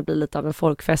liksom kunna bli lite av en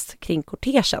folkfest kring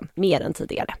kortegen mer än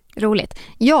tidigare. Roligt.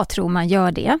 Jag tror man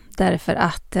gör det därför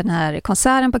att den här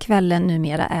konserten på kvällen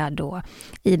numera är då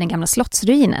i den gamla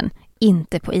slottsruinen,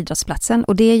 inte på idrottsplatsen,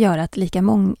 och det gör att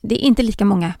det är inte lika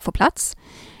många får plats.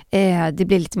 Det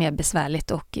blir lite mer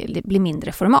besvärligt och det blir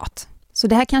mindre format. Så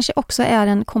det här kanske också är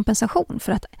en kompensation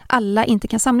för att alla inte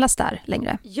kan samlas där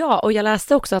längre. Ja, och jag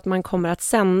läste också att man kommer att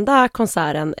sända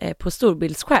konserten på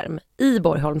storbildsskärm i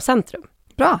Borgholms centrum.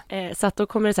 Bra. Så att då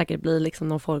kommer det säkert bli liksom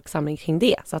någon folksamling kring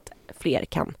det så att fler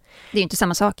kan. Det är ju inte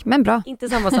samma sak, men bra. Inte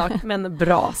samma sak, men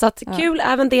bra. Så att kul,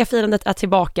 även det firandet är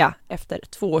tillbaka efter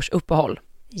 2 års uppehåll.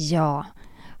 Ja.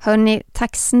 Hörrni,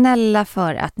 tack snälla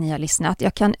för att ni har lyssnat.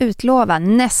 Jag kan utlova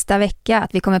nästa vecka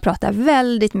att vi kommer prata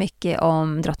väldigt mycket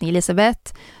om drottning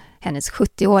Elizabeth, hennes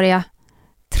 70-åriga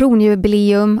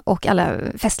tronjubileum och alla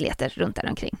festligheter runt där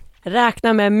omkring.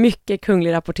 Räkna med mycket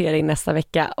kunglig rapportering nästa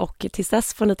vecka och tills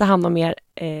dess får ni ta hand om er.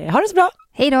 Ha det så bra!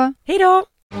 Hej då! Hej då!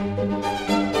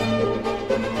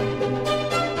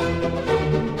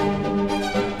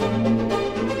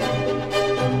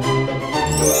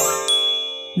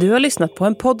 Du har lyssnat på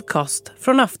en podcast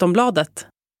från Aftonbladet.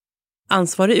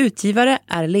 Ansvarig utgivare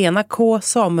är Lena K.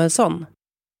 Samuelsson.